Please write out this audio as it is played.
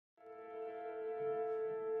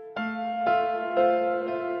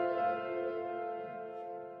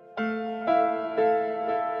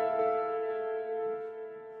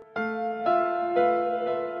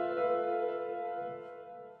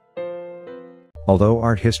Although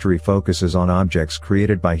art history focuses on objects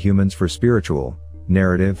created by humans for spiritual,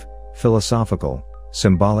 narrative, philosophical,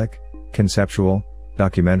 symbolic, conceptual,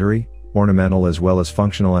 documentary, ornamental as well as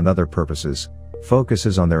functional and other purposes,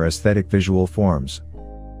 focuses on their aesthetic visual forms.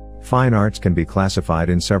 Fine arts can be classified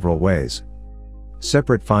in several ways.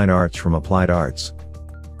 Separate fine arts from applied arts.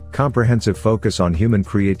 Comprehensive focus on human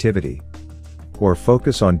creativity. Or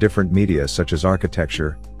focus on different media such as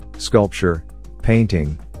architecture, sculpture,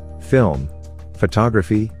 painting, film,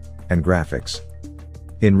 photography, and graphics.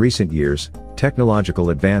 In recent years, technological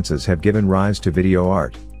advances have given rise to video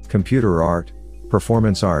art, computer art,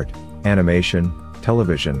 performance art, animation,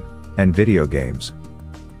 television, and video games.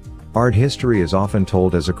 Art history is often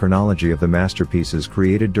told as a chronology of the masterpieces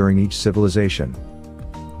created during each civilization.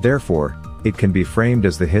 Therefore, it can be framed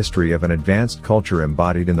as the history of an advanced culture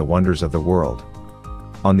embodied in the wonders of the world.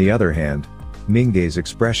 On the other hand, Ming-Ge's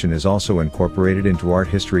expression is also incorporated into art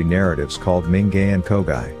history narratives called Ming-Ge and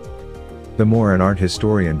Kogai. The more an art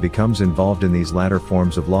historian becomes involved in these latter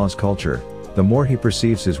forms of Law's culture, the more he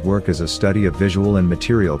perceives his work as a study of visual and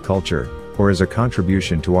material culture, or as a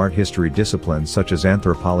contribution to art history disciplines such as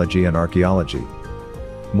anthropology and archaeology.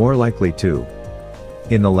 More likely to.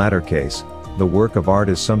 In the latter case, the work of art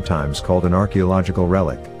is sometimes called an archaeological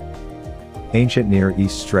relic. Ancient Near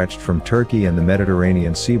East stretched from Turkey and the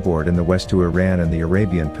Mediterranean seaboard in the west to Iran and the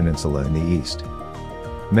Arabian Peninsula in the east.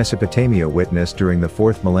 Mesopotamia witnessed during the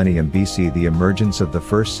 4th millennium BC the emergence of the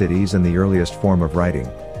first cities and the earliest form of writing.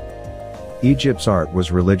 Egypt's art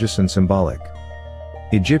was religious and symbolic.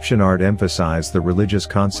 Egyptian art emphasized the religious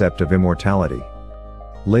concept of immortality.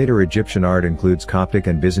 Later Egyptian art includes Coptic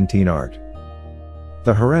and Byzantine art.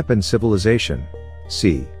 The Harappan civilization,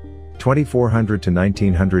 c. 2400 to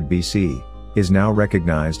 1900 BC, is now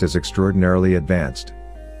recognized as extraordinarily advanced.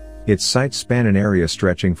 Its sites span an area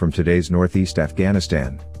stretching from today's northeast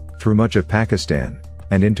Afghanistan, through much of Pakistan,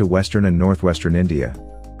 and into western and northwestern India.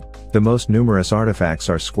 The most numerous artifacts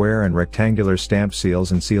are square and rectangular stamp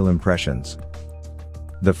seals and seal impressions.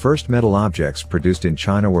 The first metal objects produced in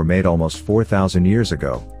China were made almost 4,000 years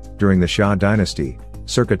ago, during the Xia dynasty,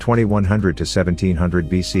 circa 2100 to 1700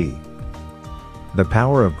 BC. The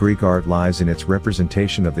power of Greek art lies in its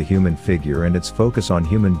representation of the human figure and its focus on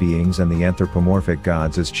human beings and the anthropomorphic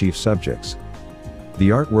gods as chief subjects. The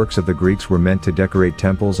artworks of the Greeks were meant to decorate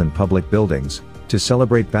temples and public buildings, to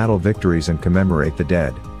celebrate battle victories and commemorate the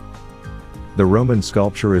dead. The Roman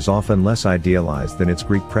sculpture is often less idealized than its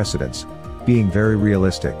Greek precedents, being very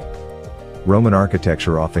realistic. Roman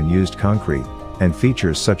architecture often used concrete, and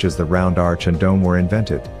features such as the round arch and dome were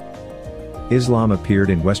invented. Islam appeared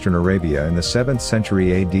in Western Arabia in the 7th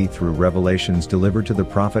century AD through revelations delivered to the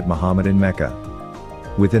Prophet Muhammad in Mecca.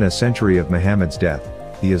 Within a century of Muhammad's death,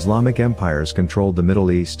 the Islamic empires controlled the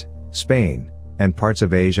Middle East, Spain, and parts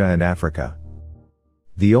of Asia and Africa.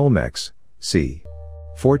 The Olmecs, c.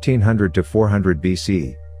 1400 to 400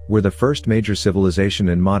 BC, were the first major civilization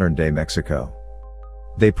in modern-day Mexico.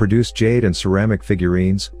 They produced jade and ceramic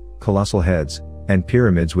figurines, colossal heads, and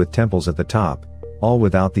pyramids with temples at the top, all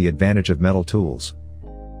without the advantage of metal tools.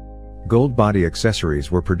 Gold body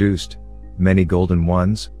accessories were produced, many golden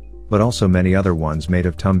ones, but also many other ones made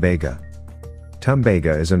of tumbaga.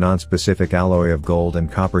 Tumbaga is a non-specific alloy of gold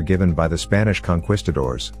and copper given by the Spanish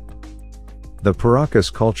conquistadors. The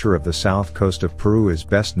Paracas culture of the south coast of Peru is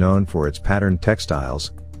best known for its patterned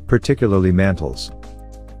textiles, particularly mantles.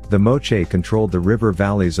 The Moche controlled the river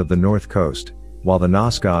valleys of the north coast, while the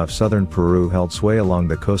Nazca of southern Peru held sway along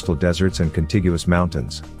the coastal deserts and contiguous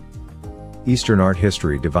mountains. Eastern art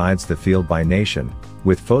history divides the field by nation,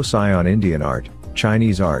 with foci on Indian art,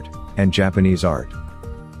 Chinese art, and Japanese art.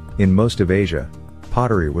 In most of Asia,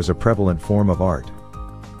 pottery was a prevalent form of art.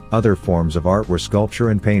 Other forms of art were sculpture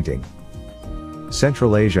and painting.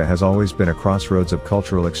 Central Asia has always been a crossroads of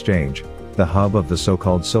cultural exchange, the hub of the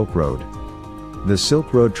so-called Silk Road. The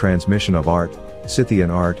Silk Road transmission of art, Scythian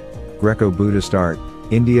art, Greco-Buddhist art,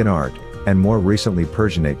 Indian art, and more recently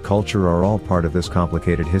Persianate culture are all part of this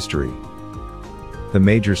complicated history. The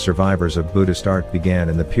major survivors of Buddhist art began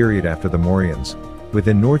in the period after the Mauryans,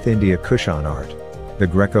 within North India Kushan art, the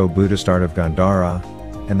Greco-Buddhist art of Gandhara,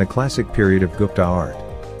 and the classic period of Gupta art.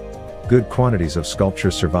 Good quantities of sculpture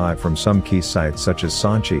survive from some key sites such as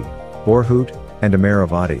Sanchi, Borhut, and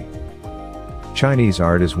Amaravati. Chinese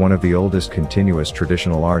art is one of the oldest continuous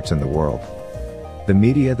traditional arts in the world. The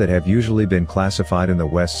media that have usually been classified in the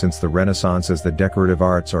West since the Renaissance as the decorative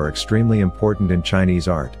arts are extremely important in Chinese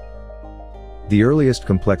art. The earliest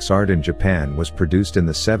complex art in Japan was produced in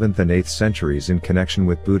the 7th and 8th centuries in connection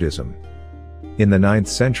with Buddhism. In the 9th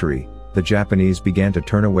century, the Japanese began to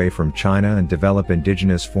turn away from China and develop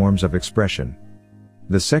indigenous forms of expression.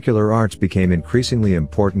 The secular arts became increasingly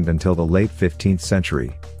important until the late 15th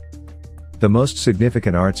century. The most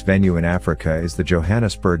significant arts venue in Africa is the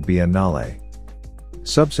Johannesburg Biennale.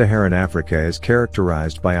 Sub-Saharan Africa is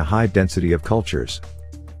characterized by a high density of cultures.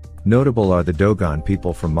 Notable are the Dogon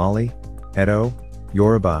people from Mali, Edo,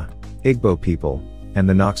 Yoruba, Igbo people, and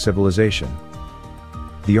the Nok civilization.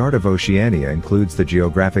 The art of Oceania includes the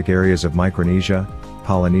geographic areas of Micronesia,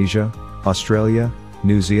 Polynesia, Australia,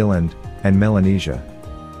 New Zealand, and Melanesia.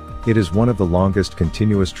 It is one of the longest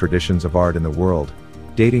continuous traditions of art in the world,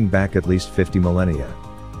 dating back at least 50 millennia.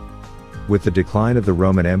 With the decline of the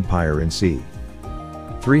Roman Empire in c.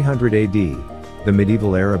 300 AD, the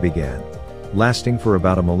medieval era began, lasting for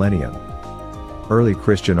about a millennium. Early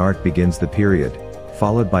Christian art begins the period,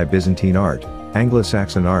 followed by Byzantine art,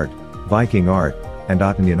 Anglo-Saxon art, Viking art, and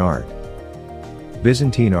Ottoman art.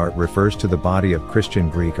 Byzantine art refers to the body of Christian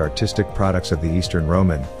Greek artistic products of the Eastern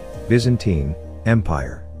Roman, Byzantine,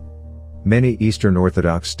 Empire. Many Eastern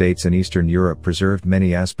Orthodox states in Eastern Europe preserved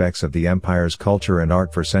many aspects of the empire's culture and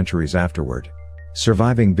art for centuries afterward.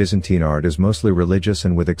 Surviving Byzantine art is mostly religious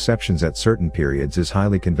and with exceptions at certain periods is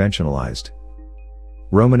highly conventionalized.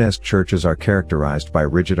 Romanesque churches are characterized by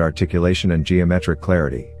rigid articulation and geometric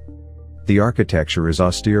clarity. The architecture is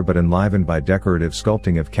austere but enlivened by decorative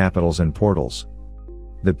sculpting of capitals and portals.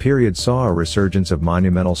 The period saw a resurgence of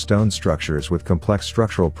monumental stone structures with complex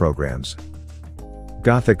structural programs.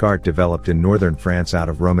 Gothic art developed in northern France out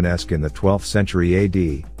of Romanesque in the 12th century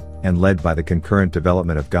AD, and led by the concurrent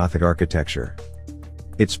development of Gothic architecture.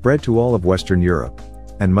 It spread to all of Western Europe,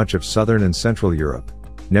 and much of Southern and Central Europe,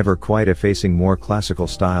 never quite effacing more classical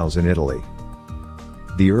styles in Italy.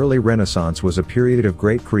 The early Renaissance was a period of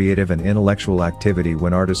great creative and intellectual activity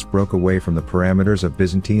when artists broke away from the parameters of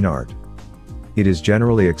Byzantine art. It is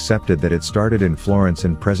generally accepted that it started in Florence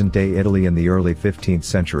in present-day Italy in the early 15th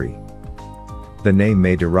century. The name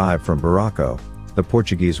may derive from barroco, the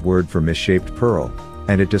Portuguese word for misshaped pearl,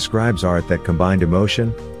 and it describes art that combined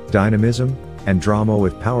emotion, dynamism, and drama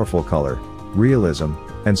with powerful color, realism,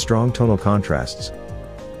 and strong tonal contrasts.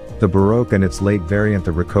 The Baroque and its late variant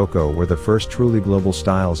the Rococo were the first truly global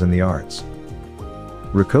styles in the arts.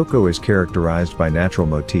 Rococo is characterized by natural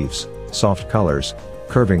motifs, soft colors,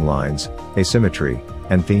 curving lines, asymmetry,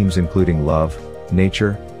 and themes including love,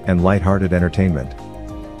 nature, and light-hearted entertainment.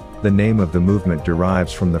 The name of the movement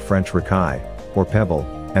derives from the French rocaille, or pebble,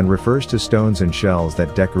 and refers to stones and shells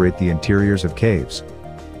that decorate the interiors of caves.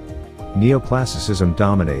 Neoclassicism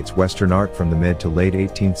dominates Western art from the mid to late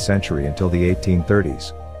 18th century until the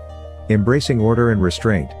 1830s. Embracing order and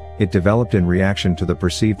restraint, it developed in reaction to the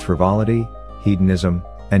perceived frivolity, hedonism,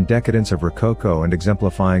 and decadence of Rococo and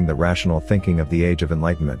exemplifying the rational thinking of the Age of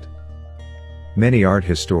Enlightenment. Many art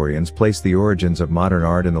historians place the origins of modern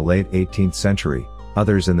art in the late 18th century,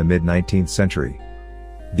 others in the mid-19th century.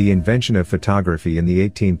 The invention of photography in the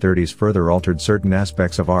 1830s further altered certain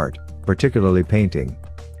aspects of art, particularly painting.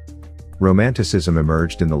 Romanticism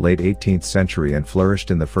emerged in the late 18th century and flourished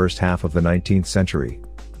in the first half of the 19th century.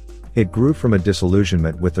 It grew from a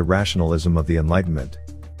disillusionment with the rationalism of the Enlightenment.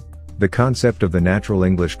 The concept of the natural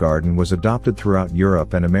English garden was adopted throughout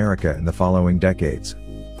Europe and America in the following decades.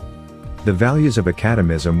 The values of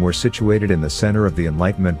academism were situated in the center of the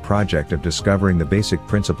Enlightenment project of discovering the basic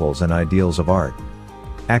principles and ideals of art.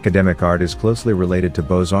 Academic art is closely related to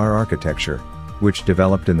Beaux-Arts architecture, which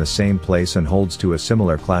developed in the same place and holds to a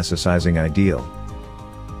similar classicizing ideal.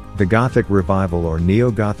 The Gothic Revival or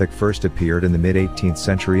Neo-Gothic first appeared in the mid-18th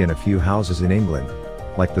century in a few houses in England,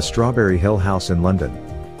 like the Strawberry Hill House in London.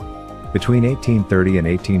 Between 1830 and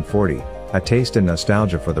 1840, a taste and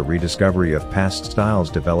nostalgia for the rediscovery of past styles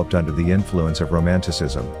developed under the influence of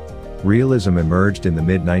Romanticism. Realism emerged in the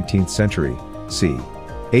mid-19th century, c.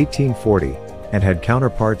 1840, and had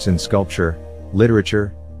counterparts in sculpture,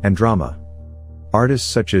 literature, and drama. Artists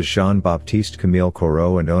such as Jean-Baptiste Camille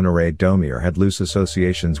Corot and Honoré Daumier had loose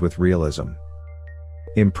associations with realism.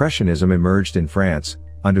 Impressionism emerged in France,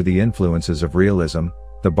 under the influences of realism,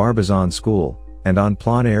 the Barbizon school, and en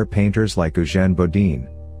plein air painters like Eugène Bodin,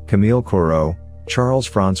 Camille Corot,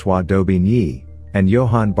 Charles-François d'Aubigny, and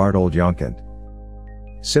Johann Barthold Janként.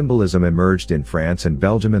 Symbolism emerged in France and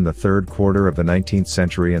Belgium in the third quarter of the 19th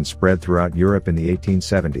century and spread throughout Europe in the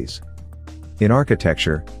 1870s. In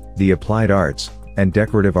architecture, the applied arts, and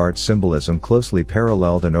decorative art symbolism closely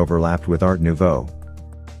paralleled and overlapped with Art Nouveau.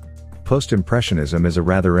 Post-Impressionism is a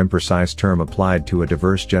rather imprecise term applied to a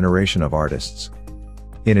diverse generation of artists.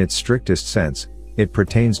 In its strictest sense, it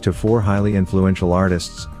pertains to four highly influential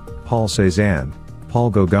artists: Paul Cézanne, Paul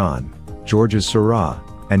Gauguin, Georges Seurat,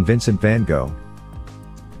 and Vincent van Gogh.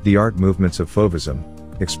 The art movements of Fauvism,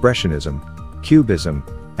 Expressionism, Cubism,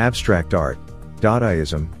 Abstract art,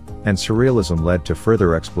 Dadaism, and Surrealism led to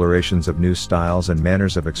further explorations of new styles and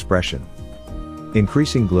manners of expression.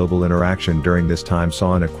 Increasing global interaction during this time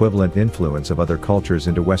saw an equivalent influence of other cultures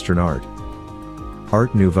into Western art.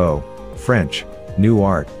 Art Nouveau, French, New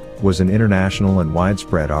Art, was an international and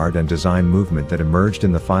widespread art and design movement that emerged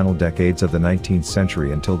in the final decades of the 19th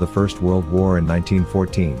century until the First World War in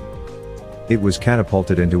 1914. It was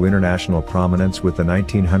catapulted into international prominence with the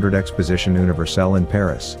 1900 Exposition Universelle in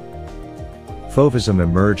Paris. Fauvism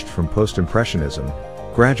emerged from Post-Impressionism,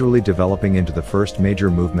 gradually developing into the first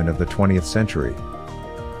major movement of the 20th century.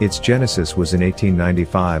 Its genesis was in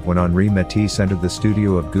 1895 when Henri Matisse entered the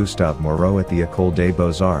studio of Gustave Moreau at the École des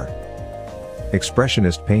Beaux-Arts.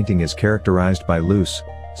 Expressionist painting is characterized by loose,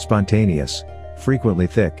 spontaneous, frequently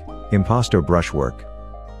thick, impasto brushwork.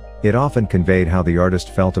 It often conveyed how the artist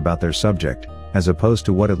felt about their subject, as opposed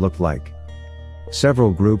to what it looked like.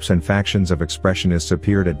 Several groups and factions of expressionists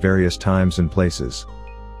appeared at various times and places.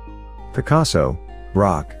 Picasso,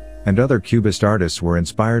 Braque, and other Cubist artists were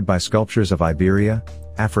inspired by sculptures of Iberia,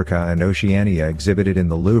 Africa and Oceania exhibited in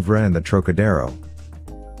the Louvre and the Trocadero.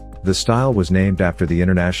 The style was named after the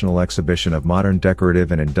International Exhibition of Modern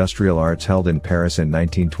Decorative and Industrial Arts held in Paris in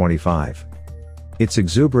 1925. Its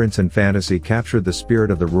exuberance and fantasy captured the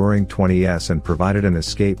spirit of the Roaring Twenties and provided an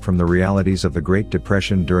escape from the realities of the Great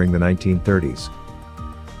Depression during the 1930s.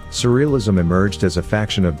 Surrealism emerged as a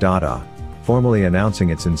faction of Dada, formally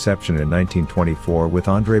announcing its inception in 1924 with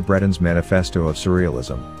André Breton's Manifesto of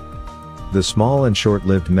Surrealism. The small and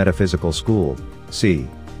short-lived metaphysical school, c.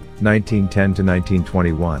 1910 to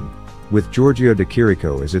 1921, with Giorgio de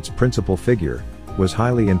Chirico as its principal figure, was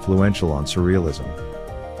highly influential on Surrealism.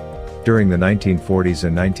 During the 1940s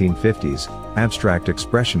and 1950s, abstract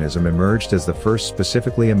expressionism emerged as the first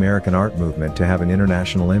specifically American art movement to have an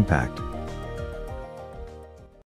international impact.